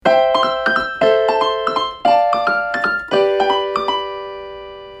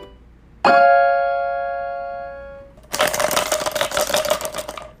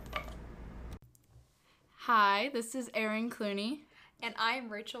Clooney. And I'm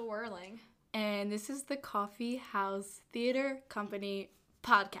Rachel Whirling. And this is the Coffee House Theater Company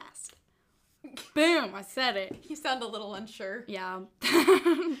podcast. Boom, I said it. You sound a little unsure. Yeah.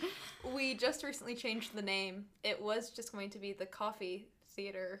 We just recently changed the name. It was just going to be the Coffee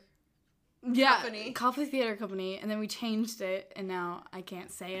Theater Company. Coffee Theater Company. And then we changed it, and now I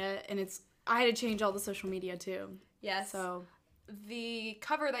can't say it. And I had to change all the social media, too. Yes. So... The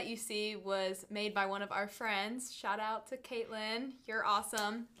cover that you see was made by one of our friends. Shout out to Caitlin. You're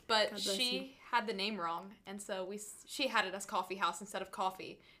awesome. But she had the name wrong, and so she had it as Coffee House instead of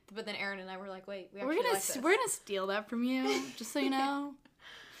Coffee. But then Erin and I were like, wait, we actually like this. We're going to steal that from you, just so you know.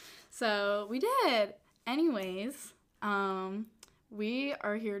 So we did. Anyways, we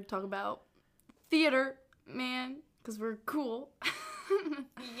are here to talk about theater, man, because we're cool.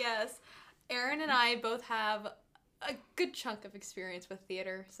 Yes. Erin and I both have a good chunk of experience with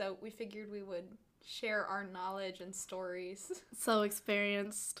theater, so we figured we would share our knowledge and stories. So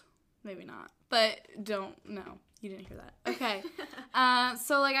experienced. Maybe not. But no, you didn't hear that. Okay.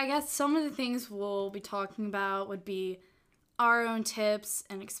 So I guess some of the things we'll be talking about would be our own tips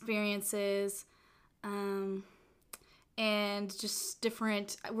and experiences, and just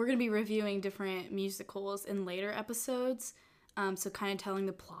we're going to be reviewing different musicals in later episodes, so kind of telling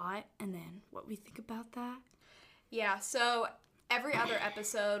the plot and then what we think about that. Yeah, so every other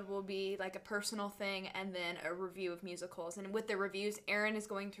episode will be like a personal thing and then a review of musicals. And with the reviews, Erin is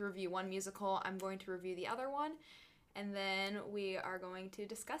going to review one musical, I'm going to review the other one, and then we are going to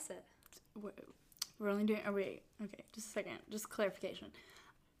discuss it. We're only doing... Oh, wait. Okay, just a second. Just clarification.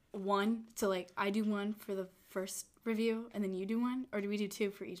 One, so I do one for the first review and then you do one? Or do we do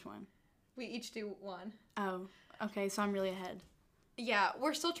two for each one? We each do one. Oh, okay, so I'm really ahead. Yeah,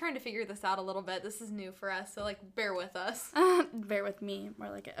 we're still trying to figure this out a little bit. This is new for us, so, bear with us. Bear with me, more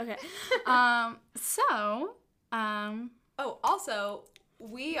like it. Okay. Oh, also,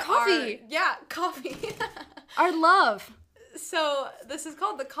 we coffee! Yeah, coffee. Our love! So, this is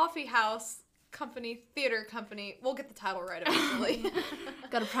called the Coffee House Company, Theater Company. We'll get the title right eventually.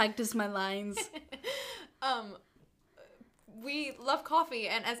 Gotta practice my lines. We love coffee,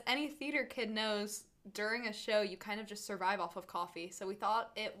 and as any theater kid knows, during a show, you kind of just survive off of coffee. So we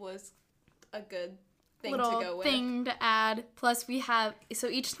thought it was a good thing to go with. Thing to add. Plus, so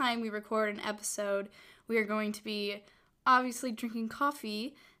each time we record an episode, we are going to be obviously drinking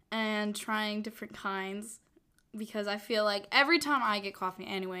coffee and trying different kinds, because I feel like every time I get coffee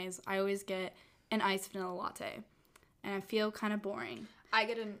anyways, I always get an iced vanilla latte. And I feel kind of boring. I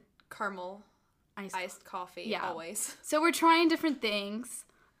get a caramel iced coffee, always. So we're trying different things.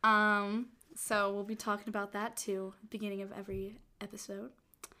 So we'll be talking about that too, beginning of every episode.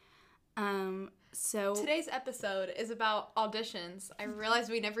 So today's episode is about auditions. I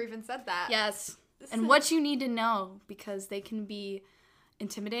realized we never even said that. Yes. And what you need to know, because they can be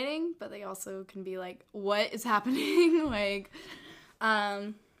intimidating, but they also can be what is happening?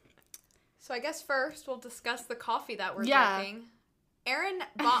 So I guess first we'll discuss the coffee that we're drinking. Erin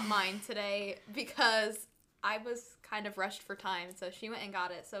bought mine today because I was kind of rushed for time, so she went and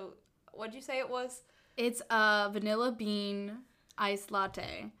got it. So what'd you say it was? It's a vanilla bean iced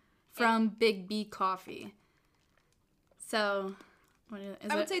latte from Big B Coffee. So,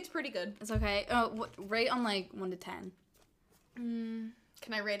 I would say it's pretty good. It's okay. Oh, rate on 1 to 10. Can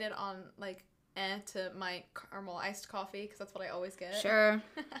I rate it on to my caramel iced coffee? Because that's what I always get. Sure.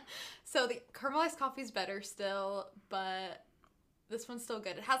 So the caramel iced coffee is better still, but this one's still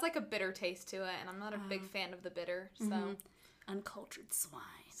good. It has a bitter taste to it, and I'm not a big fan of the bitter, so. Mm-hmm. Uncultured swine.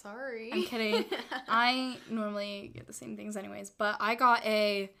 Sorry. I'm kidding. I normally get the same things anyways, but I got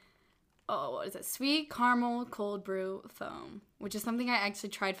sweet caramel cold brew foam, which is something I actually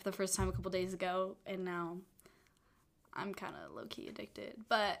tried for the first time a couple days ago, and now I'm kind of low-key addicted,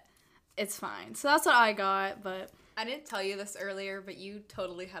 but it's fine. So that's what I got, but... I didn't tell you this earlier, but you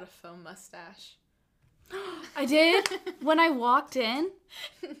totally had a foam mustache. I did? When I walked in?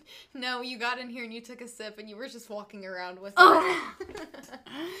 No, you got in here and you took a sip and you were just walking around with it.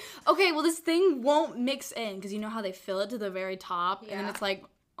 Okay, well, this thing won't mix in, because you know how they fill it to the very top, and then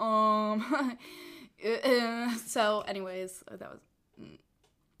it's so, anyways, that was...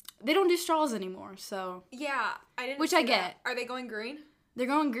 They don't do straws anymore, so... Yeah, I didn't Which I get. Are they going green? They're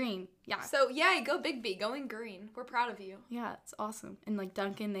going green, yeah. So, yay, go Big B, going green. We're proud of you. Yeah, it's awesome. And,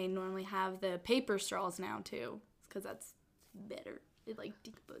 Dunkin', they normally have the paper straws now, too, because that's better. It,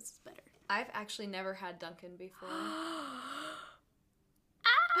 decomposes better. I've actually never had Dunkin' before.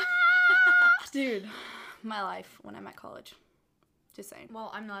 Dude, my life when I'm at college. Just saying. Well,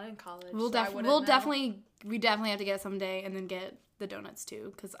 I'm not in college. We definitely have to get it someday and then get the donuts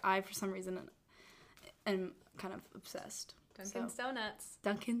too, because I, for some reason, am kind of obsessed. Dunkin's Donuts.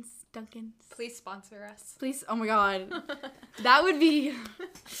 Dunkin's. Please sponsor us. Please. Oh my god. That would be,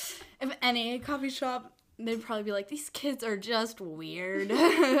 if any coffee shop, they'd probably be like, these kids are just weird.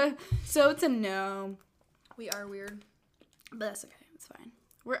 So it's a no. We are weird. But that's okay. It's fine.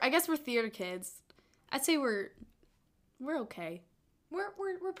 I guess we're theater kids. I'd say we're okay.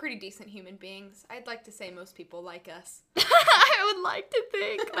 We're pretty decent human beings. I'd like to say most people like us. I would like to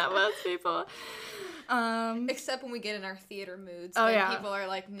think that most people. Except when we get in our theater moods. Oh, then yeah. People are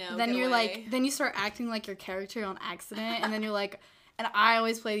like, no, Then get you're away. then you start acting like your character on accident, and then you're like, and I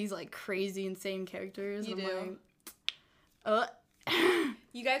always play these like crazy, insane characters. You and do. I'm like,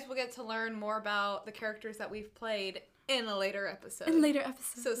 You guys will get to learn more about the characters that we've played in a later episode. in later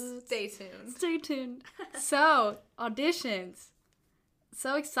episodes. So stay tuned. Stay tuned. So, auditions.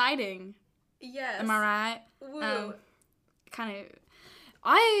 So exciting. Yes. Am I right? Woo. Kind of.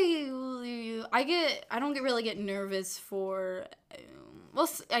 I don't really get nervous for, well,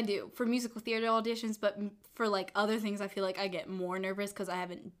 I do for musical theater auditions, but for like other things, I feel like I get more nervous because I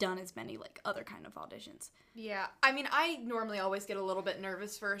haven't done as many like other kind of auditions. Yeah. I mean, I normally always get a little bit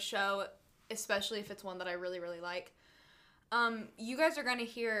nervous for a show, especially if it's one that I really, really like. You guys are going to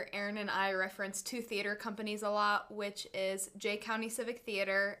hear Aaron and I reference two theater companies a lot, which is Jay County Civic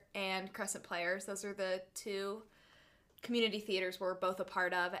Theater and Crescent Players. Those are the two community theaters we're both a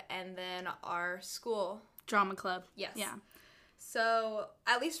part of, and then our school. Drama club. Yes. Yeah. So,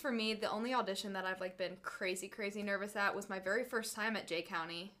 at least for me, the only audition that I've, like, been crazy nervous at was my very first time at Jay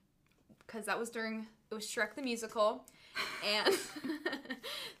County, because that was it was Shrek the Musical, and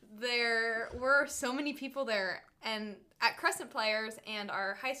there were so many people there, and at Crescent Players and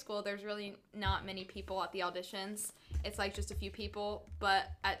our high school, there's really not many people at the auditions. It's, like, just a few people, but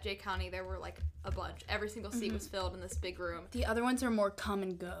at Jay County, there were, like, a bunch. Every single seat was filled in this big room. The other ones are more come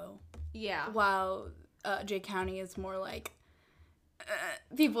and go. Yeah. While Jay County is more like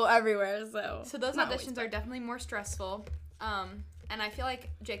people everywhere, so those auditions are definitely more stressful. And I feel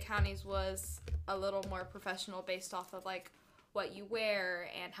like Jay County's was a little more professional based off of, like, what you wear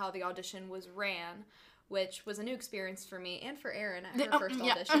and how the audition was ran, which was a new experience for me and for Erin at her first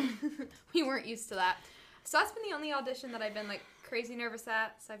audition. We weren't used to that. So that's been the only audition that I've been, like, crazy nervous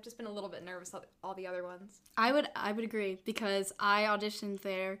at. So I've just been a little bit nervous at all the other ones. I would agree because I auditioned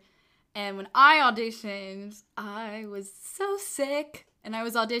there, and when I auditioned, I was so sick, and I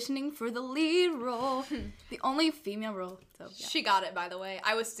was auditioning for the lead role, the only female role. So yeah. She got it, by the way.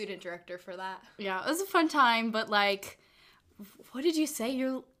 I was student director for that. Yeah, it was a fun time, but like, what did you say?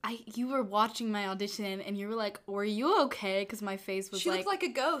 You were watching my audition, and you were like, "Were you okay?" Because my face was she looked like a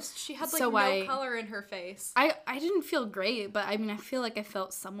ghost. She had, like, so no color in her face. I didn't feel great, but I mean, I feel like I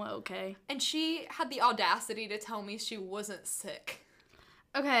felt somewhat okay. And she had the audacity to tell me she wasn't sick.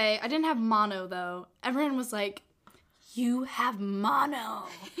 Okay, I didn't have mono, though. Everyone was like, "You have mono."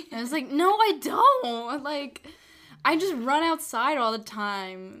 And I was like, "No, I don't." Like, I just run outside all the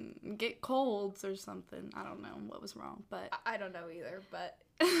time, get colds or something. I don't know what was wrong, but I don't know either, but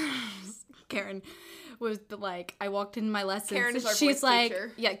Karen was like, I walked in my lessons. Karen is our She's voice like,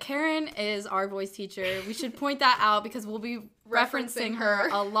 teacher. Yeah, Karen is our voice teacher. We should point that out because we'll be referencing her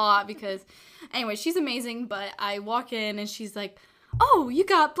a lot because, anyway, she's amazing, but I walk in and she's like, "Oh, you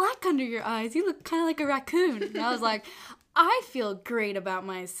got black under your eyes. You look kind of like a raccoon." And I was like, I feel great about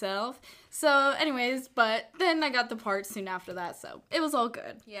myself. So, anyways, but then I got the part soon after that, so it was all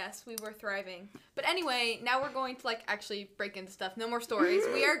good. Yes, we were thriving. But anyway, now we're going to, like, actually break into stuff. No more stories.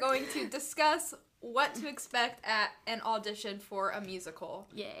 We are going to discuss what to expect at an audition for a musical.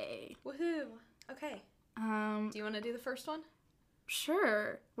 Yay. Woohoo. Okay. Do you want to do the first one?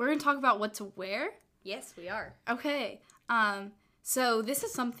 Sure. We're going to talk about what to wear? Yes, we are. Okay. So this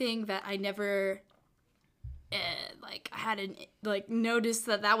is something that I never... I hadn't noticed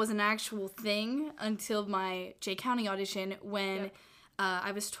that was an actual thing until my Jay County audition when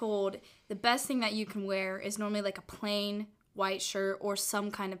I was told the best thing that you can wear is normally like a plain white shirt or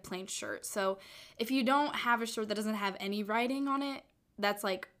some kind of plain shirt. So if you don't have a shirt that doesn't have any writing on it, that's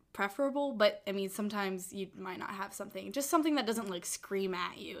like preferable. But I mean, sometimes you might not have something. Just something that doesn't like scream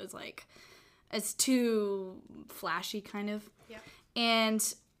at you is like, it's too flashy kind of. Yeah.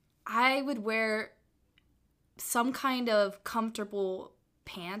 And I would wear some kind of comfortable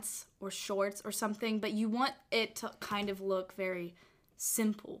pants or shorts or something, but you want it to kind of look very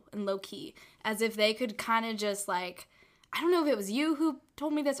simple and low-key, as if they could kind of just like, I don't know if it was you who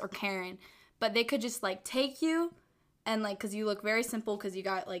told me this or Karen, but they could just like take you and like, because you look very simple because you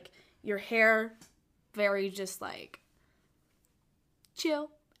got like your hair very just like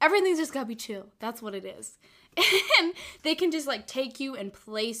chill. Everything's just gotta be chill. That's what it is. And they can just like take you and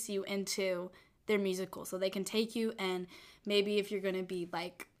place you into their musical. So they can take you, and maybe if you're going to be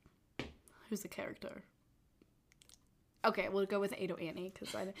like, who's the character? Okay, we'll go with Ado Annie,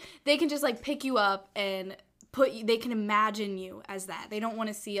 because they can just like pick you up and they can imagine you as that. They don't want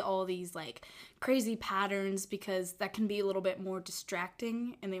to see all these like crazy patterns, because that can be a little bit more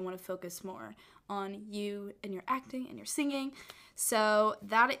distracting, and they want to focus more on you and your acting and your singing. So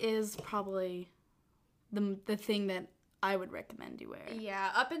that is probably the thing that I would recommend you wear.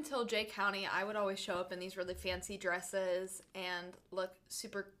 Yeah, up until Jay County, I would always show up in these really fancy dresses and look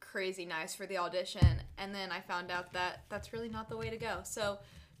super crazy nice for the audition. And then I found out that that's really not the way to go. So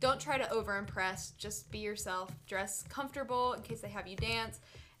don't try to over-impress. Just be yourself. Dress comfortable in case they have you dance,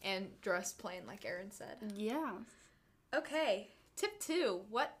 and dress plain, like Erin said. Yeah. Okay, tip 2,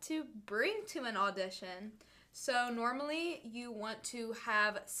 what to bring to an audition. So normally you want to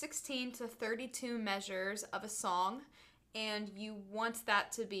have 16 to 32 measures of a song, and you want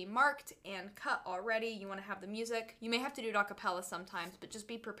that to be marked and cut already. You want to have the music. You may have to do it a cappella sometimes, but just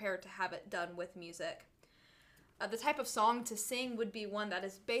be prepared to have it done with music. The type of song to sing would be one that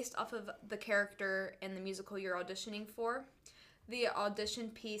is based off of the character in the musical you're auditioning for. The audition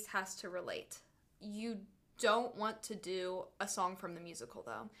piece has to relate. You don't want to do a song from the musical,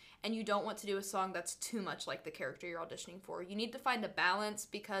 though, and you don't want to do a song that's too much like the character you're auditioning for. You need to find a balance,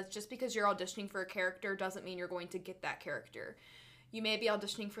 because just because you're auditioning for a character doesn't mean you're going to get that character. You may be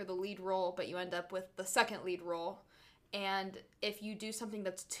auditioning for the lead role, but you end up with the second lead role, and if you do something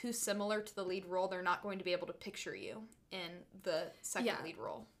that's too similar to the lead role, they're not going to be able to picture you in the second lead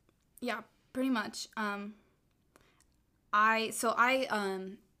role. Yeah, pretty much.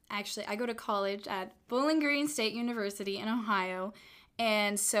 Actually, I go to college at Bowling Green State University in Ohio,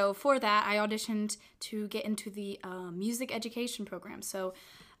 and so for that, I auditioned to get into the music education program. So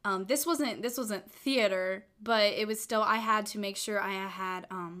this wasn't theater, but it was still, I had to make sure I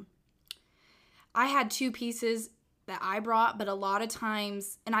had 2 pieces that I brought, but a lot of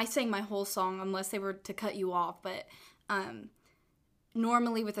times, and I sang my whole song unless they were to cut you off, but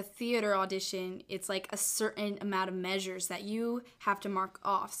normally with a theater audition, it's like a certain amount of measures that you have to mark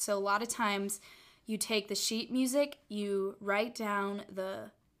off. So a lot of times you take the sheet music, you write down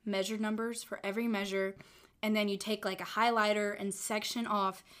the measure numbers for every measure, and then you take like a highlighter and section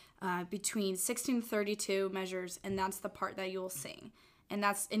off between 16 to 32 measures, and that's the part that you'll sing. And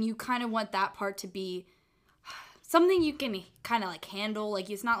you kind of want that part to be something you can kind of like handle. Like,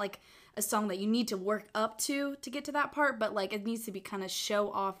 it's not like a song that you need to work up to get to that part, but like it needs to be kind of show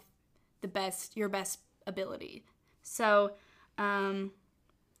off your best ability. So, and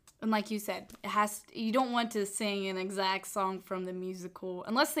like you said, you don't want to sing an exact song from the musical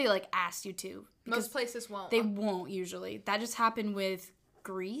unless they like asked you to. Most places won't. They won't usually. That just happened with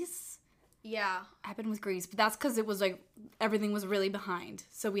Grease. Yeah. Happened with Grease, but that's because it was like everything was really behind,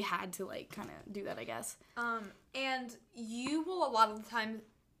 so we had to like kind of do that, I guess. And you will a lot of the time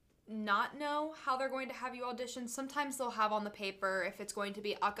not know how they're going to have you audition. Sometimes they'll have on the paper if it's going to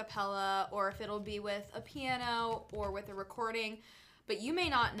be a cappella, or if it'll be with a piano or with a recording, but you may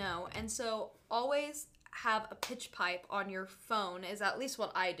not know. And so always have a pitch pipe on your phone, is at least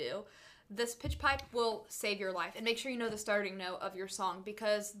what I do. This pitch pipe will save your life, and make sure you know the starting note of your song,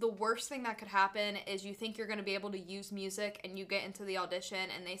 because the worst thing that could happen is you think you're going to be able to use music, and you get into the audition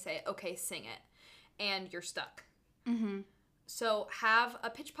and they say, okay, sing it, and you're stuck. Mm-hmm. So have a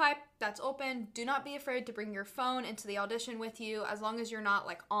pitch pipe that's open. Do not be afraid to bring your phone into the audition with you, as long as you're not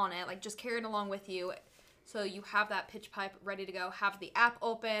like on it. Like, just carry it along with you. So you have that pitch pipe ready to go. Have the app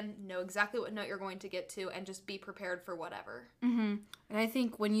open, know exactly what note you're going to get to, and just be prepared for whatever. Mm-hmm. And I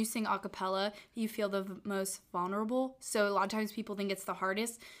think when you sing a cappella, you feel the most vulnerable. So a lot of times people think it's the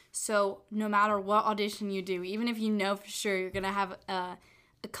hardest. So no matter what audition you do, even if you know for sure you're going to have a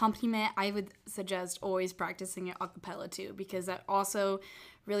accompaniment, I would suggest always practicing it a cappella too, because that also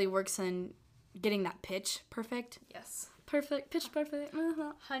really works in getting that pitch perfect. Yes. Pitch perfect. 100%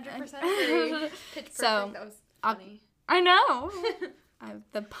 agree. Pitch perfect, that was funny. I know.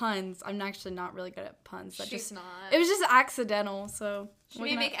 The puns, I'm actually not really good at puns. She's not. It was just accidental, so. She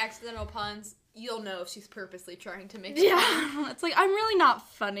may make accidental puns. You'll know if she's purposely trying to make it's like, I'm really not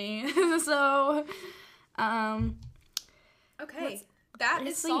funny. So, okay. That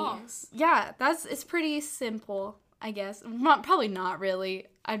is songs. Yeah, it's pretty simple, I guess. Probably not really.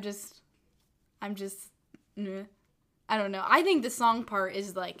 I'm just, I don't know. I think the song part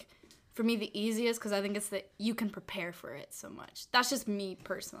is like, for me, the easiest, because I think it's that you can prepare for it so much. That's just me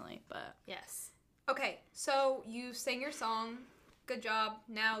personally, but. Yes. Okay, so you sang your song. Good job.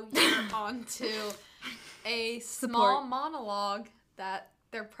 Now you're on to a small monologue that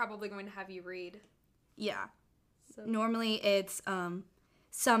they're probably going to have you read. Yeah. So normally it's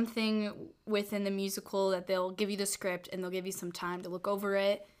something within the musical that they'll give you the script and they'll give you some time to look over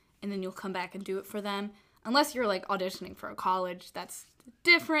it, and then you'll come back and do it for them. Unless you're like auditioning for a college, that's a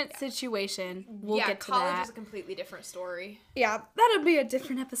different situation. We'll get to that. Yeah, college is a completely different story. Yeah, that'll be a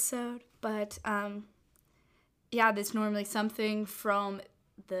different episode. But yeah, there's normally something from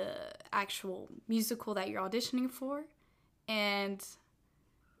the actual musical that you're auditioning for, and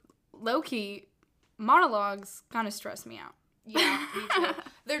low-key, monologues kind of stress me out. Yeah, me too.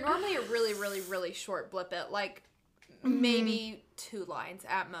 They're normally a really, really, really short blip-it, like maybe 2 lines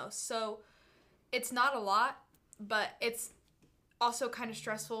at most. So it's not a lot, but it's also kind of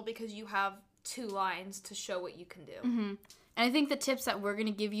stressful because you have 2 lines to show what you can do. And I think the tips that we're going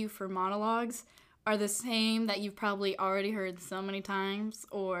to give you for monologues are the same that you've probably already heard so many times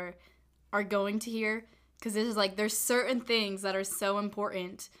or are going to hear. Because this is like, there's certain things that are so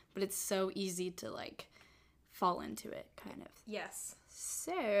important, but it's so easy to like fall into it, kind of. Yes.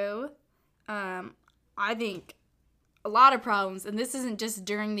 So, I think a lot of problems, and this isn't just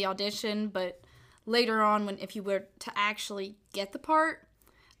during the audition, but later on if you were to actually get the part,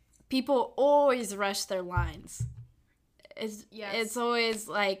 people always rush their lines. It's always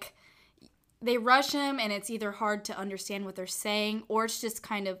like they rush them, and it's either hard to understand what they're saying, or it's just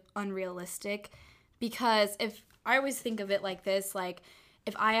kind of unrealistic. Because if I always think of it like this, like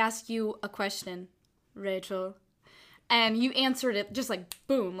if I ask you a question, Rachel, and you answered it just like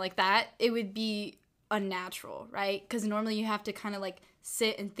boom, like that, it would be unnatural, right? Because normally you have to kind of like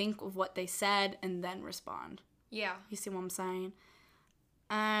sit and think of what they said and then respond. Yeah. You see what I'm saying?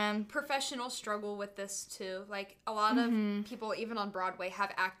 Professionals struggle with this too. Like a lot of people, even on Broadway,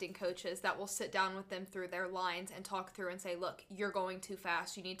 have acting coaches that will sit down with them through their lines and talk through and say, look, you're going too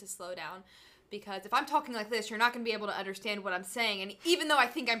fast. You need to slow down. Because if I'm talking like this, you're not going to be able to understand what I'm saying. And even though I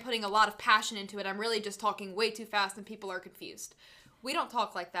think I'm putting a lot of passion into it, I'm really just talking way too fast and people are confused. We don't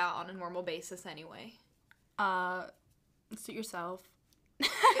talk like that on a normal basis anyway. Suit yourself.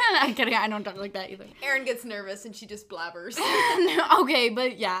 I'm kidding. I don't talk like that either. Erin gets nervous and she just blabbers. Okay,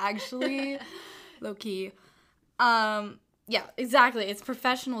 but yeah, actually, low key. Yeah, exactly. It's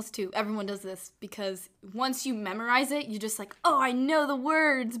professionals too. Everyone does this because once you memorize it, you just like, oh, I know the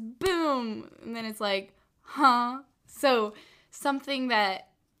words. Boom. And then it's like, huh? So something that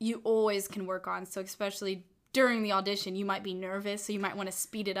you always can work on. So especially during the audition, you might be nervous, so you might want to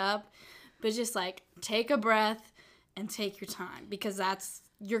speed it up. But just like take a breath and take your time, because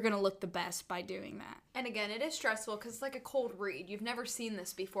you're going to look the best by doing that. And again, it is stressful because it's like a cold read. You've never seen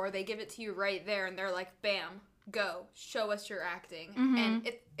this before. They give it to you right there and they're like, bam. Go, show us your acting. And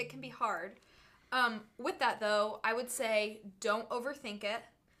it can be hard. With that though, I would say don't overthink it.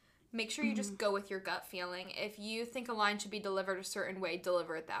 Make sure you just go with your gut feeling. If you think a line should be delivered a certain way,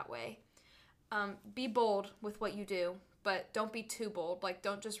 deliver it that way. Be bold with what you do, but don't be too bold. Like,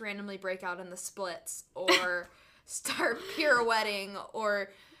 don't just randomly break out in the splits or start pirouetting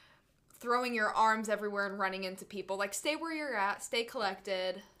or throwing your arms everywhere and running into people. Like, stay where you're at, stay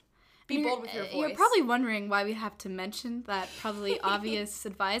collected. Be bold with your voice. You're probably wondering why we have to mention that probably obvious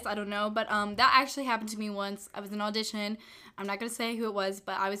advice. I don't know. But that actually happened to me once. I was in an audition. I'm not going to say who it was,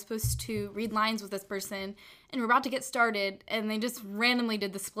 but I was supposed to read lines with this person. And we're about to get started. And they just randomly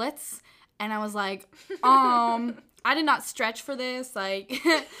did the splits. And I was like, I did not stretch for this. Like,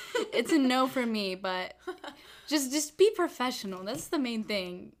 it's a no for me. But just be professional. That's the main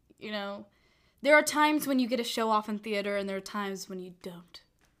thing, you know. There are times when you get a show off in theater, and there are times when you don't.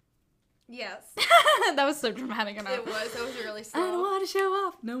 Yes. That was so dramatic. It was. That was really slow. I don't want to show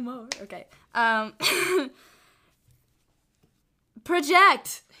off no more. Okay.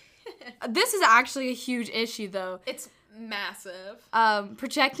 Project. This is actually a huge issue, though. It's massive.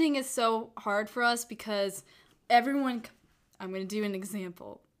 Projecting is so hard for us because everyone... I'm going to do an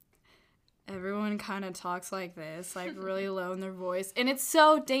example. Everyone kind of talks like this, like really low in their voice. And it's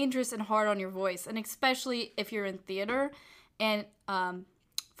so dangerous and hard on your voice. And especially if you're in theater and...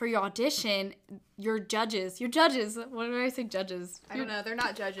 for your audition, your judges, what did I say, judges? I don't know, they're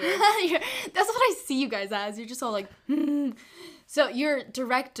not judges. That's what I see you guys as. You're just all like, So your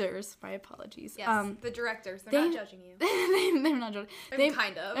directors, my apologies. Yes, the directors, they're not judging you. They're not judging.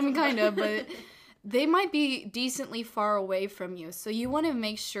 Kind of. I mean, kind of, but they might be decently far away from you. So you want to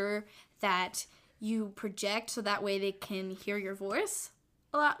make sure that you project so that way they can hear your voice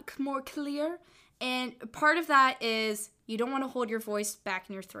a lot more clear. And part of that is you don't want to hold your voice back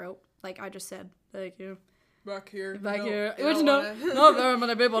in your throat, like I just said. Like, you know, back here. Which not very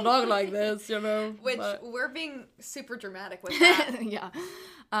many people talk like this, you know. Which, we're being super dramatic with that. Yeah.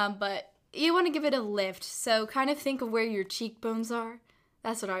 But you want to give it a lift. So kind of think of where your cheekbones are.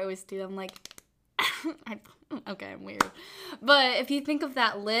 That's what I always do. I'm like, Okay, I'm weird. But if you think of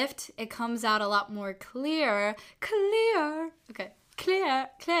that lift, it comes out a lot more clear. Clear. Okay. Clear.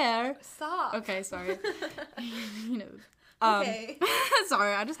 Stop. Okay, sorry. You know. Okay.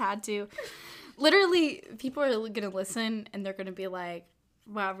 Sorry, I just had to. Literally, people are gonna listen and they're gonna be like,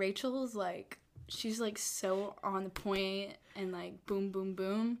 wow, Rachel's like, she's like so on the point and like boom, boom,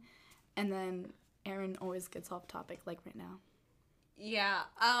 boom. And then Aaron always gets off topic, like right now. Yeah.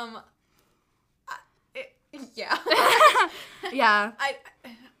 Yeah. Yeah.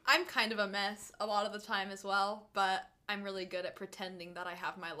 I'm kind of a mess a lot of the time as well, but I'm really good at pretending that I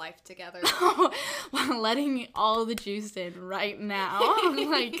have my life together. Letting all the juice in right now.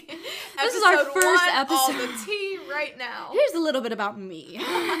 Like, this is Episode our first 1, episode. all the tea right now. Here's a little bit about me.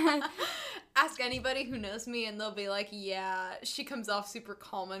 Ask anybody who knows me and they'll be like, yeah, she comes off super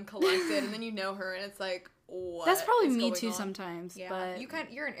calm and collected, and then you know her and it's like, what? That's probably is me going too on? sometimes. Yeah, But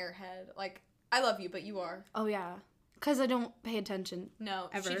you're an airhead. Like, I love you, but you are. oh yeah, because I don't pay attention. No,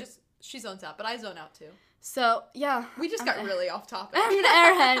 Ever. she zones out, but I zone out too. So yeah, We just got really off topic. I'm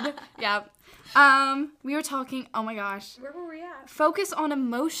an airhead. Yeah. We were talking. Oh my gosh. Where were we at? Focus on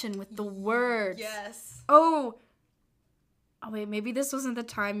emotion with the words. Yes. Oh wait, maybe this wasn't the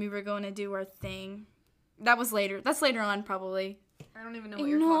time we were going to do our thing. That was later. That's later on probably. I don't even know what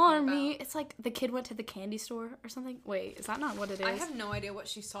you're Ignore talking me. about. It's like the kid went to the candy store or something. Wait, is that not what it is? I have no idea what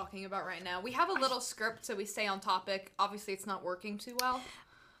she's talking about right now. We have a little script so we stay on topic. Obviously, it's not working too well.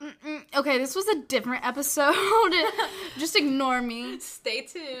 Okay, this was a different episode. Just ignore me. Stay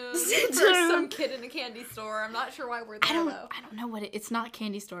tuned Stay for tuned. some kid in a candy store. I'm not sure why we're there, though. I don't know what it's not a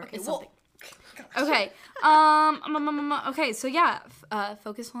candy store. Okay, It's well, something. Okay. Okay. So yeah,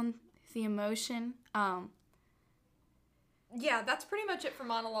 focus on the emotion. Yeah, that's pretty much it for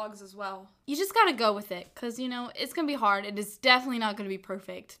monologues as well. You just gotta go with it, cause you know it's gonna be hard. It is definitely not gonna be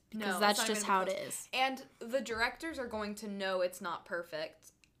perfect because No, it's that's not just gonna how be it is. And the directors are going to know it's not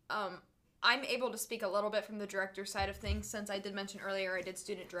perfect. I'm able to speak a little bit from the director side of things since I did mention earlier I did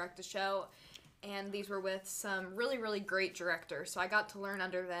student direct a show, and these were with some really, really great directors. So I got to learn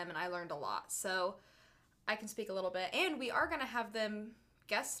under them, and I learned a lot. So I can speak a little bit. And we are going to have them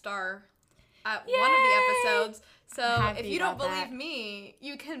guest star at one of the episodes. So Happy if you don't about believe that. me,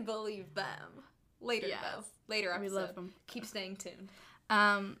 you can believe them. Later, Yes. though. Later We episode. love them. Keep staying tuned.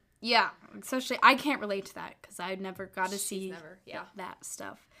 Yeah, especially I can't relate to that because I never got to She's see never, yeah. that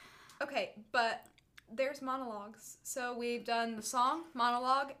stuff. Okay, but there's monologues. So we've done the song,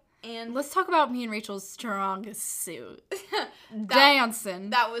 monologue, and Let's talk about me and Rachel's strongest suit. that, Dancing.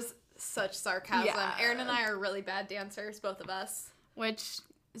 that was such sarcasm. Yeah. Aaron and I are really bad dancers, both of us. Which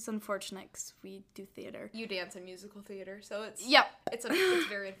is unfortunate because we do theater. You dance in musical theater, so it's Yep. it's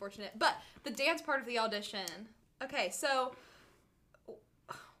very unfortunate. But the dance part of the audition. Okay, so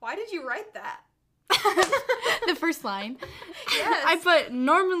why did you write that? The first line. Yes. I put,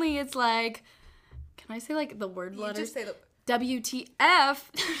 normally it's like, can I say like the word You letters? just say the WTF.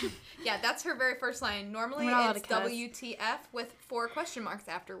 Yeah, that's her very first line. Normally We're not allowed it's to cuss. WTF with 4 question marks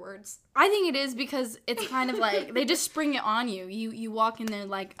afterwards. I think it is because it's kind of like, they just spring it on you. You walk in there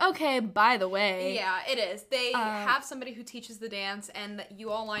like, okay, by the way. Yeah, it is. They have somebody who teaches the dance, and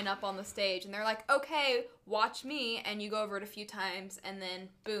you all line up on the stage, and they're like, okay, watch me, and you go over it a few times, and then,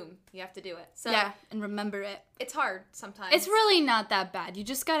 boom, you have to do it. So Yeah, and remember it. it's hard sometimes. It's really not that bad. You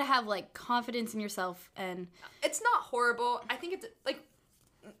just gotta have like confidence in yourself and It's not horrible. I think it's, like,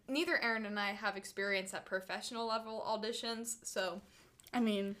 neither Aaron and I have experience at professional level auditions, so... I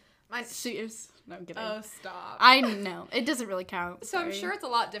mean, Mine, serious. No, I'm kidding. oh, stop. I know. It doesn't really count. So I'm Sorry. sure it's a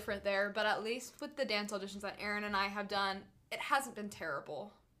lot different there, but at least with the dance auditions that Aaron and I have done, it hasn't been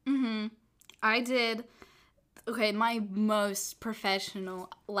terrible. I did. Okay, my most professional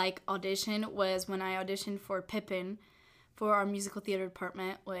like audition was when I auditioned for Pippin for our musical theater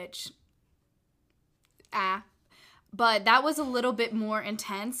department, which but that was a little bit more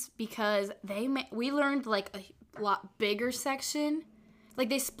intense because we learned like a lot bigger section. Like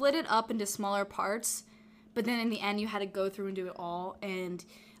they split it up into smaller parts, but then in the end you had to go through and do it all, and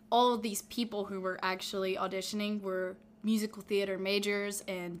all of these people who were actually auditioning were musical theater majors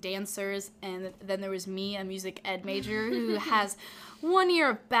and dancers, and then there was me, a music ed major who has 1 year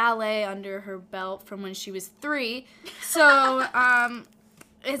of ballet under her belt from when she was 3. So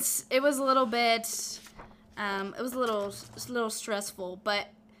it was a little bit it was a little stressful, but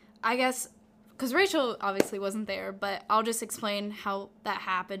I guess because Rachel obviously wasn't there, but I'll just explain how that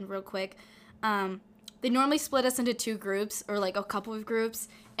happened real quick. They normally split us into 2 groups or like a couple of groups,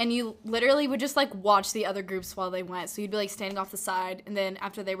 and you literally would just like watch the other groups while they went. So you'd be like standing off the side, and then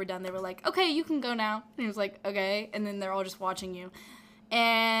after they were done, they were like, okay, you can go now. And it was like, okay. And then they're all just watching you.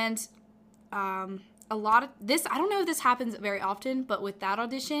 And a lot of this, I don't know if this happens very often, but with that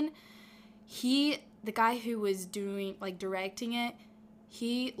audition, the guy who was doing, like, directing it,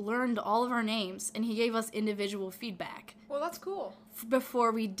 he learned all of our names, and he gave us individual feedback. Well, that's cool.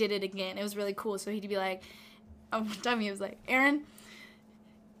 Before we did it again. It was really cool. So he'd be like, one time he was like, Erin,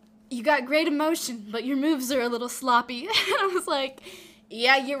 you got great emotion, but your moves are a little sloppy. And I was like,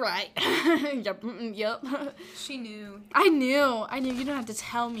 yeah, you're right. Yep. She knew. I knew. You don't have to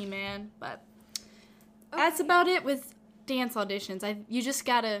tell me, man. But that's about it with dance auditions. You just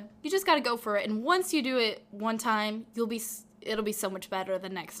gotta go for it. And once you do it one time, it'll be so much better the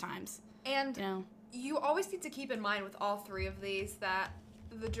next times. And you always need to keep in mind with all three of these that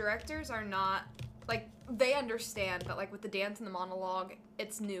the directors are not, like, they understand, but, like, with the dance and the monologue,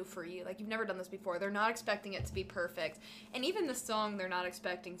 it's new for you. Like, you've never done this before. They're not expecting it to be perfect. And even the song, they're not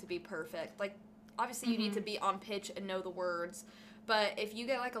expecting to be perfect. Like, obviously you need to be on pitch and know the words. But if you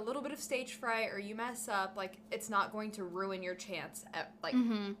get, like, a little bit of stage fright or you mess up, like, it's not going to ruin your chance.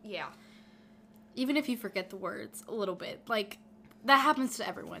 Yeah. Even if you forget the words a little bit. Like, that happens to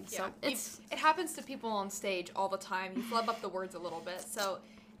everyone. So it happens to people on stage all the time. You flub up the words a little bit. So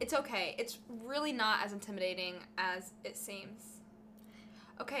it's okay. It's really not as intimidating as it seems.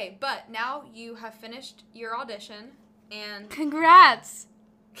 Okay, but now you have finished your audition and... Congrats!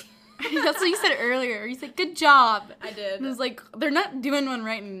 That's what you said earlier. You said, good job. I did. And I was like, they're not doing one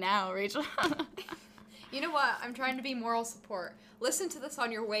right now, Rachel. You know what? I'm trying to be moral support. Listen to this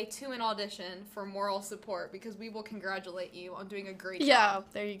on your way to an audition for moral support because we will congratulate you on doing a great job. Yeah,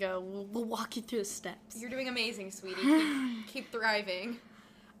 there you go. We'll walk you through the steps. You're doing amazing, sweetie. Keep thriving.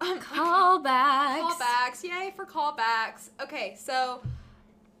 Callbacks. Callbacks. Yay for callbacks. Okay, so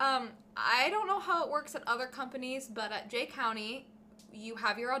I don't know how it works at other companies, but at Jay County, you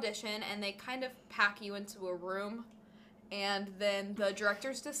have your audition and they kind of pack you into a room. And then the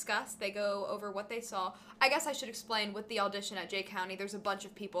directors discuss. They go over what they saw. I guess I should explain, with the audition at Jay County, there's a bunch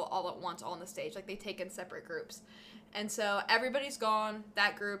of people all at once on the stage. Like, they take in separate groups. And so everybody's gone.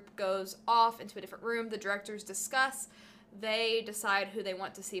 That group goes off into a different room. The directors discuss. They decide who they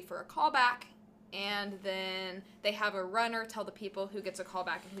want to see for a callback. And then they have a runner tell the people who gets a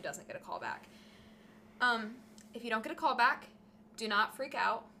callback and who doesn't get a callback. If you don't get a callback, do not freak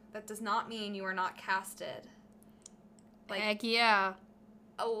out. That does not mean you are not casted. Like, heck yeah.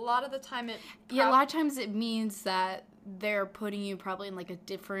 A lot of the time a lot of times it means that they're putting you probably in, like, a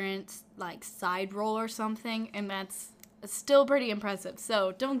different, like, side role or something, and that's still pretty impressive.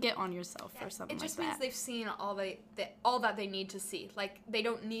 So don't get on yourself for something like that. It just means they've seen all that they need to see. Like, they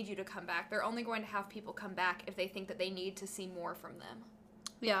don't need you to come back. They're only going to have people come back if they think that they need to see more from them.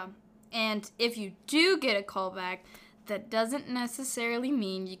 Yeah. And if you do get a callback, that doesn't necessarily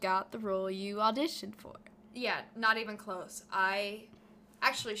mean you got the role you auditioned for. Yeah, not even close.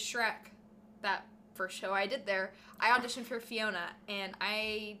 Actually, Shrek, that first show I did there, I auditioned for Fiona, and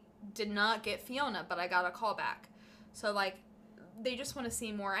I did not get Fiona, but I got a callback. So, like, they just want to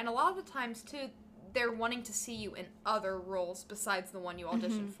see more. And a lot of the times, too, they're wanting to see you in other roles besides the one you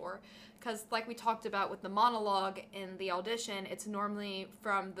auditioned for. Because, like we talked about with the monologue in the audition, it's normally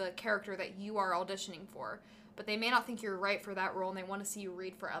from the character that you are auditioning for. But they may not think you're right for that role, and they want to see you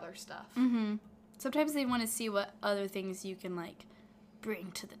read for other stuff. Mm-hmm. Sometimes they want to see what other things you can, like,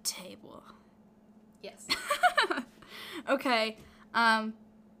 bring to the table. Yes. Okay.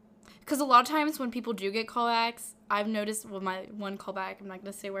 Because a lot of times when people do get callbacks, I've noticed with my one callback, I'm not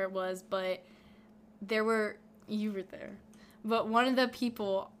going to say where it was, but you were there. But one of the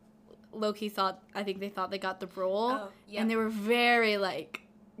people, low-key I think they thought they got the role. Oh, yeah. And they were very, like,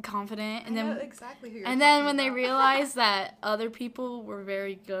 confident. And I know then exactly who you're And then talking when they about. realized that other people were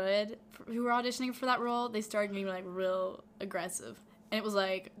very good who were auditioning for that role, they started being, like, real aggressive. And it was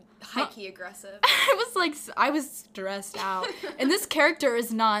like... high-key aggressive. It was like, I was stressed out. And this character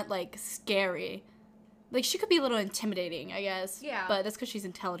is not, like, scary. Like, she could be a little intimidating, I guess. Yeah. But that's because she's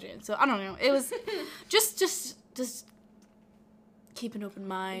intelligent. So, I don't know. It was just keep an open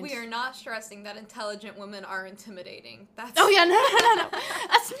mind. We are not stressing that intelligent women are intimidating. That's Oh, yeah, no.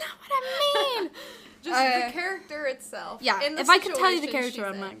 That's not what I mean. Just the character itself. Yeah, if I could tell you the character,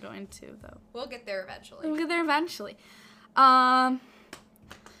 I'm not going to, though. We'll get there eventually. We'll get there eventually. Oh,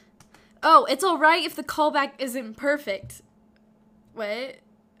 it's alright if the callback isn't perfect. Wait.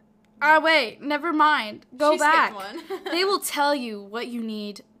 Wait, never mind. Go back. Skipped one. They will tell you what you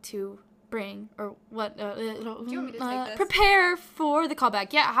need to bring or what Do you want me to take this? prepare for the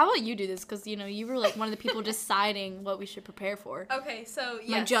callback. Yeah, how about you do this? Because, you were like one of the people deciding what we should prepare for. Okay, so yes.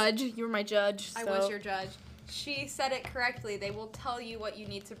 My judge. You were my judge. I was your judge. She said it correctly. They will tell you what you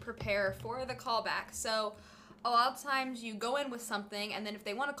need to prepare for the callback. So a lot of times you go in with something, and then if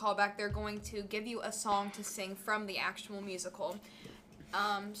they want a callback, they're going to give you a song to sing from the actual musical.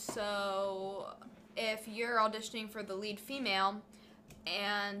 So if you're auditioning for the lead female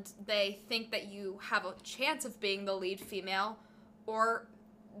and they think that you have a chance of being the lead female, or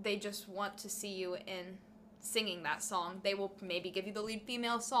they just want to see you in singing that song, they will maybe give you the lead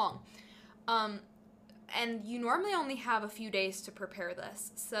female song. And you normally only have a few days to prepare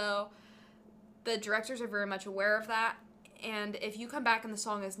this. So the directors are very much aware of that. And if you come back and the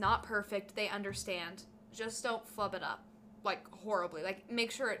song is not perfect, they understand. Just don't flub it up, like, horribly. Like,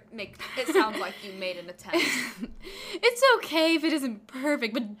 make sure it sounds like you made an attempt. It's okay if it isn't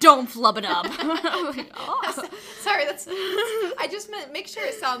perfect, but don't flub it up. Like, oh. Sorry, I just meant make sure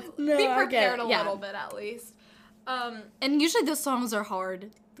it sounds, be prepared a little bit at least. And usually those songs are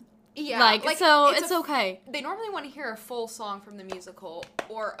hard. Yeah. Like so it's okay. They normally want to hear a full song from the musical,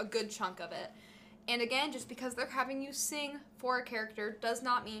 or a good chunk of it. And again, just because they're having you sing for a character does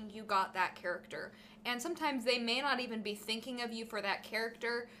not mean you got that character. And sometimes they may not even be thinking of you for that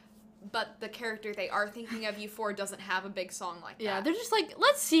character, but the character they are thinking of you for doesn't have a big song like that. Yeah, they're just like,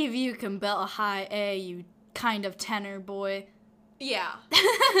 let's see if you can belt a high A, you kind of tenor boy. Yeah.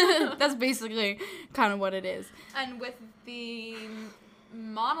 That's basically kind of what it is. And with the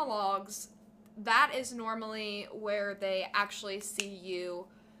monologues, that is normally where they actually see you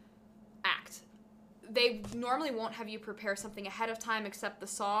act. They normally won't have you prepare something ahead of time except the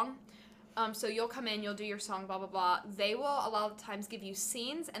song. So you'll come in, you'll do your song, blah, blah, blah. They will a lot of times give you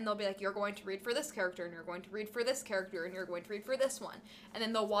scenes, and they'll be like, you're going to read for this character, and you're going to read for this character, and you're going to read for this one. And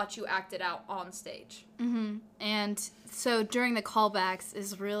then they'll watch you act it out on stage. Mm-hmm. And so during the callbacks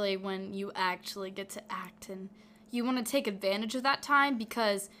is really when you actually get to act, and you want to take advantage of that time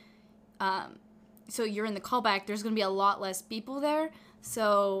because so you're in the callback, there's going to be a lot less people there.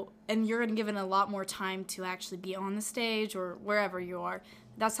 So, and you're going to give it a lot more time to actually be on the stage or wherever you are.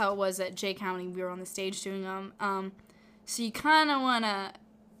 That's how it was at Jay County. We were on the stage doing them. So you kind of want to,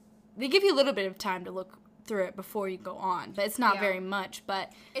 they give you a little bit of time to look through it before you go on, but it's not very much,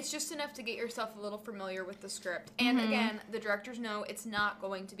 but it's just enough to get yourself a little familiar with the script. And again, the directors know it's not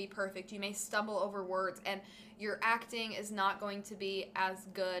going to be perfect. You may stumble over words, and your acting is not going to be as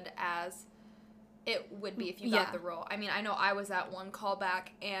good as it would be if you got the role. I mean, I know I was at one callback,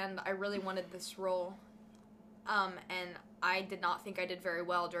 and I really wanted this role, and I did not think I did very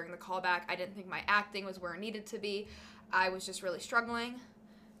well during the callback. I didn't think my acting was where it needed to be. I was just really struggling,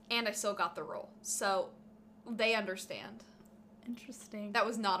 and I still got the role. So they understand. Interesting. That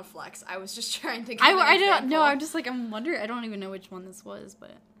was not a flex. I was just trying to get I don't know. I'm just like, I'm wondering. I don't even know which one this was,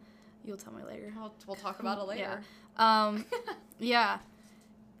 but you'll tell me later. We'll talk about it later. Yeah. Yeah.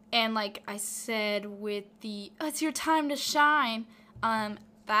 And like I said with the, it's your time to shine,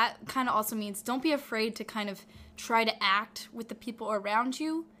 that kind of also means don't be afraid to kind of try to act with the people around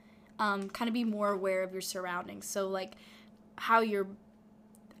you. Kind of be more aware of your surroundings. So like how your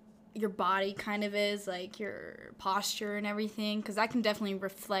body kind of is, like your posture and everything, because that can definitely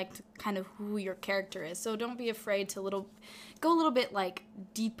reflect kind of who your character is. So don't be afraid to go a little bit like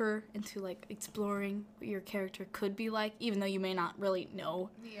deeper into like exploring what your character could be like, even though you may not really know.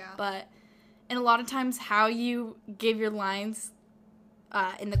 Yeah. But and a lot of times how you give your lines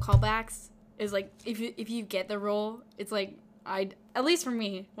in the callbacks is like if you get the role, it's like at least for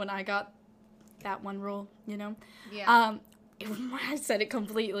me when I got that one role, you know. Yeah. I said it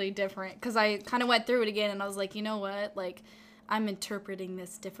completely different because I kind of went through it again and I was like, you know what, like I'm interpreting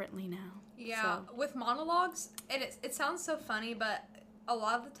this differently now. Yeah, so. With monologues, and it sounds so funny, but a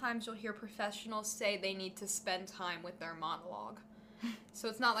lot of the times you'll hear professionals say they need to spend time with their monologue. So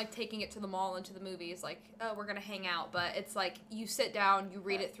it's not like taking it to the mall and to the movies, like, oh, we're going to hang out, but it's like you sit down, you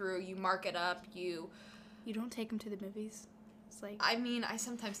read it through, you mark it up, You don't take them to the movies? It's like... I mean, I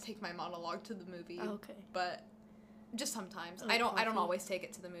sometimes take my monologue to the movie. Oh, okay. But... just sometimes. I don't always take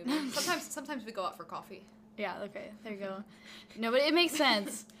it to the movie. Sometimes we go out for coffee. Yeah, okay. There you go. No, but it makes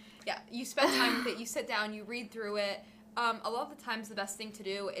sense. Yeah, you spend time with it. You sit down, you read through it. A lot of the times the best thing to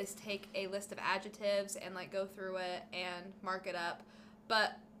do is take a list of adjectives and like go through it and mark it up.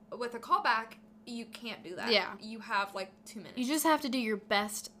 But with a callback, you can't do that. Yeah. You have like 2 minutes. You just have to do your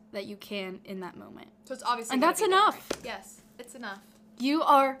best that you can in that moment. So it's obviously and that's enough. Different. Yes, it's enough. You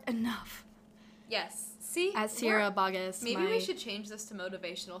are enough. Yes. See? As Sierra Boggess. Maybe we should change this to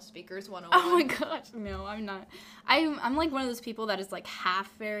Motivational Speakers 101. Oh my gosh. No, I'm not. I'm like one of those people that is like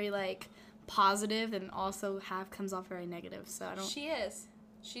half very like positive and also half comes off very negative. So I don't. She is.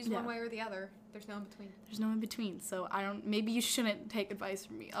 She's one way or the other. There's no in between. There's no in between. So I don't. Maybe you shouldn't take advice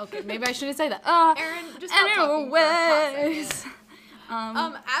from me. Okay. Maybe I shouldn't say that. Erin, just stop talking for a hot second.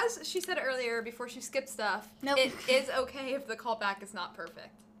 As she said earlier before she skipped stuff, Nope. it is okay if the callback is not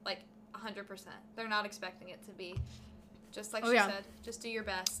perfect. Like, 100%. They're not expecting it to be. Just like she said, just do your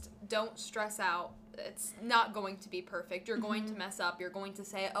best. Don't stress out. It's not going to be perfect. You're going to mess up. You're going to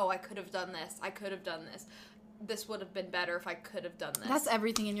say, oh, I could have done this. I could have done this. This would have been better if I could have done this. That's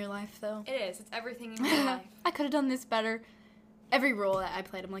everything in your life, though. It is. It's everything in your life. I could have done this better. Every role that I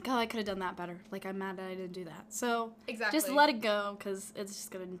played, I'm like, oh, I could have done that better. Like, I'm mad that I didn't do that. So, Exactly. just let it go, because it's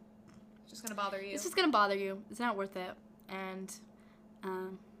just going to bother you. It's just going to bother you. It's not worth it. And,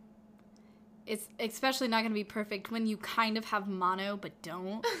 it's especially not going to be perfect when you kind of have mono, but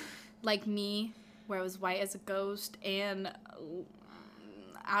don't. Like me, where I was white as a ghost, and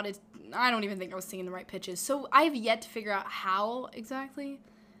I don't even think I was singing the right pitches. So, I have yet to figure out how exactly.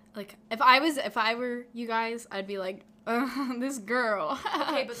 Like, if I were you guys, I'd be like, this girl.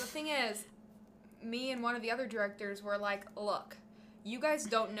 Okay, but the thing is, me and one of the other directors were like, look, you guys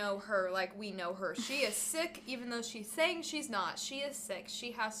don't know her like we know her. She is sick, even though she's saying she's not. She is sick.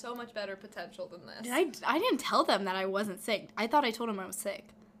 She has so much better potential than this. I didn't tell them that I wasn't sick. I thought I told them I was sick.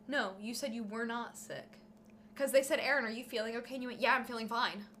 No, you said you were not sick. Because they said, Erin, are you feeling okay? And you went, yeah, I'm feeling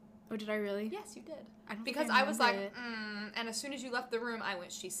fine. Oh, did I really? Yes, you did. Because I was like, and as soon as you left the room, I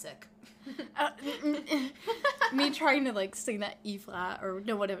went, she's sick. Me trying to like sing that E flat or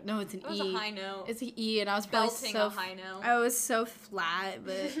no, whatever. No, it's an E. It was a high note. It's an E, and I was belting so a high note. I was so flat,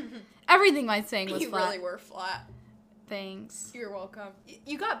 but everything I sang was flat. You really were flat. Thanks. You're welcome.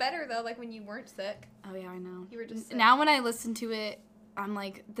 You got better though, like when you weren't sick. Oh yeah, I know. You were just sick. Now when I listen to it, I'm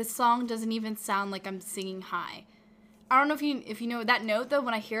like, the song doesn't even sound like I'm singing high. I don't know if you know that note though.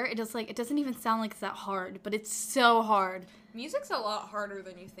 When I hear it, it doesn't even sound like it's that hard, but it's so hard. Music's a lot harder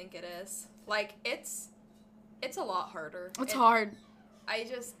than you think it is. Like it's a lot harder. It's hard.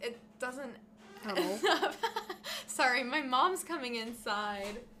 It doesn't. Oh. Sorry, my mom's coming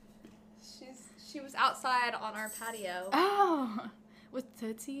inside. She was outside on our patio. Oh, with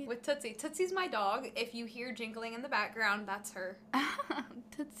Tootsie. With Tootsie. Tootsie's my dog. If you hear jingling in the background, that's her.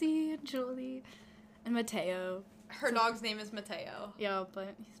 Tootsie and Julie and Mateo. Her dog's name is Mateo. Yeah,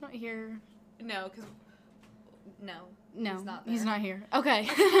 but he's not here. No, because... No, he's not there. He's not here. Okay.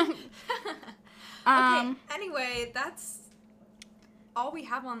 Okay, anyway, that's all we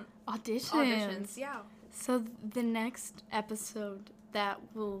have on auditions. Yeah. So the next episode that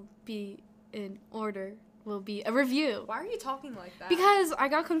will be in order will be a review. Why are you talking like that? Because I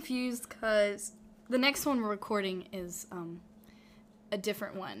got confused because the next one we're recording is a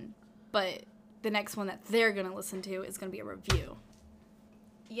different one, but the next one that they're going to listen to is going to be a review.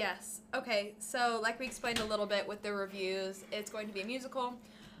 Yes. Okay, so like we explained a little bit with the reviews, it's going to be a musical.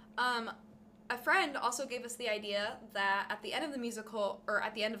 A friend also gave us the idea that at the end of the musical, or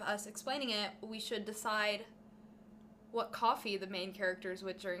at the end of us explaining it, we should decide what coffee the main characters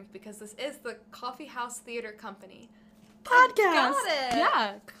would drink, because this is the Coffee House Theater Company. Podcast! Got it!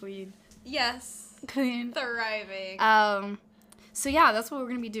 Yeah, queen. Yes. Queen. Thriving. So yeah, that's what we're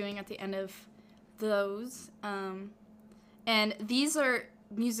going to be doing at the end of those. And these are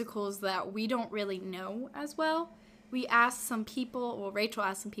musicals that we don't really know as well. We asked some people, Rachel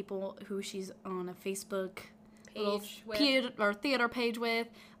asked some people who she's on a Facebook theater page with,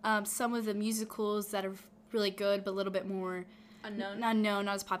 some of the musicals that are really good but a little bit more unknown,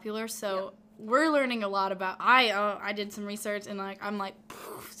 not as popular. So we're learning a lot about. I did some research and I'm like,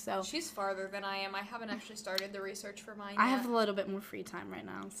 so she's farther than I am. I haven't actually started the research for mine. I have a little bit more free time right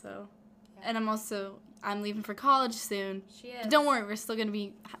now, so. And I'm leaving for college soon. She is. But don't worry,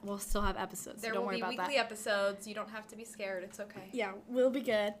 we'll still have episodes. There so don't will worry be about weekly episodes. You don't have to be scared. It's okay. Yeah, we'll be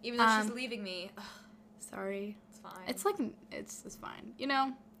good. Even though she's leaving me. Sorry. It's fine. It's like, it's fine. You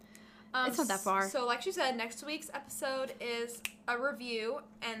know? It's not that far. So like she said, next week's episode is a review.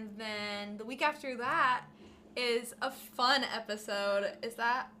 And then the week after that is a fun episode. Is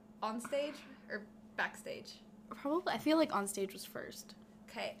that on stage or backstage? Probably. I feel like on stage was first.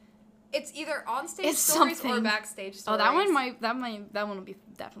 Okay. It's either on stage stories or backstage stories. Oh, that one will be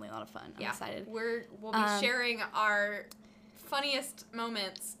definitely a lot of fun. I'm excited. We'll be sharing our funniest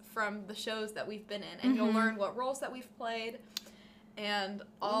moments from the shows that we've been in, and you'll learn what roles that we've played, and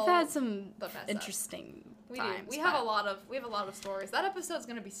all. We've had some interesting times. We have a lot of stories. That episode's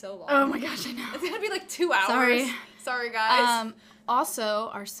gonna be so long. Oh my gosh, I know. It's gonna be like 2 hours. Sorry, guys. Also,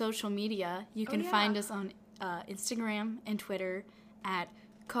 our social media. You can find us on Instagram and Twitter at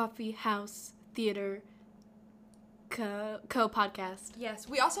Coffee House Theater Co-podcast. Yes,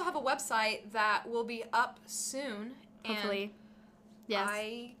 we also have a website that will be up soon. Hopefully. Yes.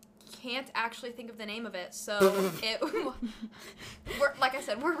 I can't actually think of the name of it, so like I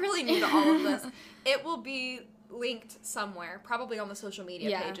said, we're really new to all of this. It will be linked somewhere, probably on the social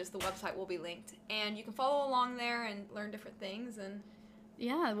media pages. The website will be linked, and you can follow along there and learn different things. And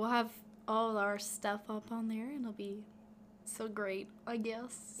yeah, we'll have all our stuff up on there, and it'll be so great, I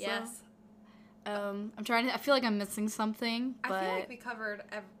guess. Yes. So, I feel like I'm missing something, but I feel like we covered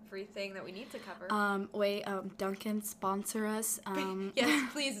everything that we need to cover. Dunkin' sponsor us.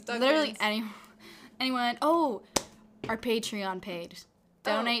 Yes, please, Dunkin'. Literally anyone. Oh, our Patreon page.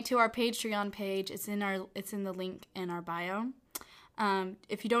 Donate to our Patreon page. It's in the link in our bio.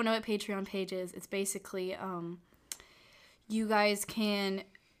 If you don't know what Patreon page is, it's basically you guys can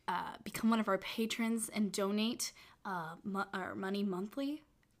become one of our patrons and donate our money monthly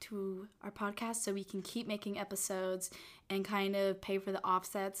to our podcast so we can keep making episodes and kind of pay for the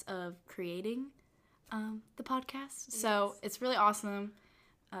offsets of creating the podcast. Yes. So it's really awesome.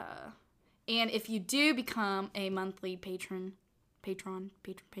 And if you do become a monthly patron, I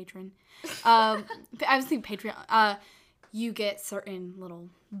was thinking Patreon, you get certain little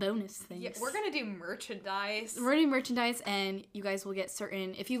bonus things. Yeah, we're going to do merchandise. We're going to do merchandise, and you guys will get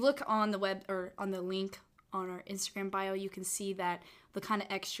certain, if you look on the web, or on the link on our Instagram bio, you can see that the kind of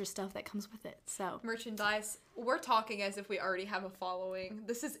extra stuff that comes with it. So merchandise. We're talking as if we already have a following.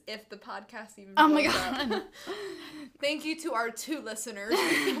 This is if the podcast even. Oh my god! Thank you to our 2 listeners.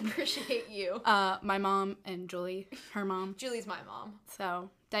 We appreciate you. My mom and Julie, her mom. Julie's my mom. So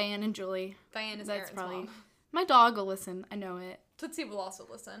Diane and Julie. Diane is Aaron's mom. My dog will listen. I know it. Tootsie will also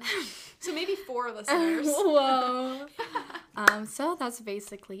listen. So maybe 4 listeners. Whoa. So that's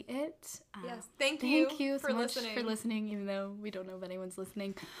basically it. Yes. Thank you so much for listening, even though we don't know if anyone's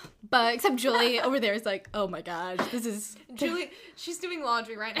listening. But except Julie over there is like, oh my gosh, this is... Julie, she's doing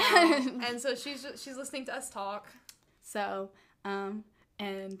laundry right now. And so she's listening to us talk. So,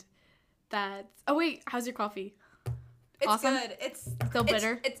 and that's... Oh wait, how's your coffee? It's awesome? Good. It's still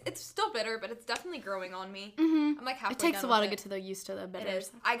bitter. It's still bitter, but it's definitely growing on me. Mm-hmm. I'm like halfway. It takes done a while with to get used to the bitters. It is.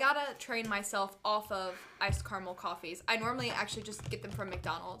 I gotta train myself off of iced caramel coffees. I normally actually just get them from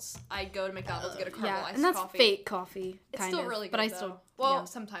McDonald's. I go to McDonald's, get a caramel iced coffee. And that's fake coffee. It's still really good. But I still. Well,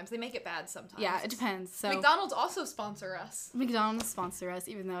 sometimes they make it bad. Sometimes. Yeah, it depends. So McDonald's also sponsor us. McDonald's sponsor us,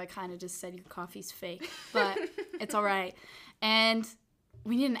 even though I kind of just said your coffee's fake, but it's all right. And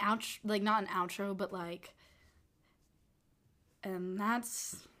we need an outro, like not an outro, but like. And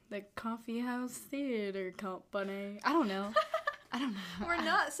that's the Coffee House Theater Company. I don't know. We're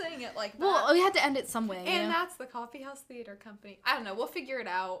not saying it like that. Well, we had to end it some way. And that's the Coffee House Theater Company. I don't know. We'll figure it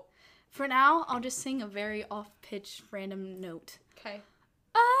out. For now, I'll just sing a very off-pitch random note. Okay.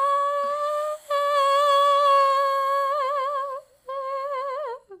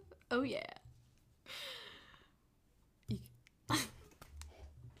 Oh, yeah.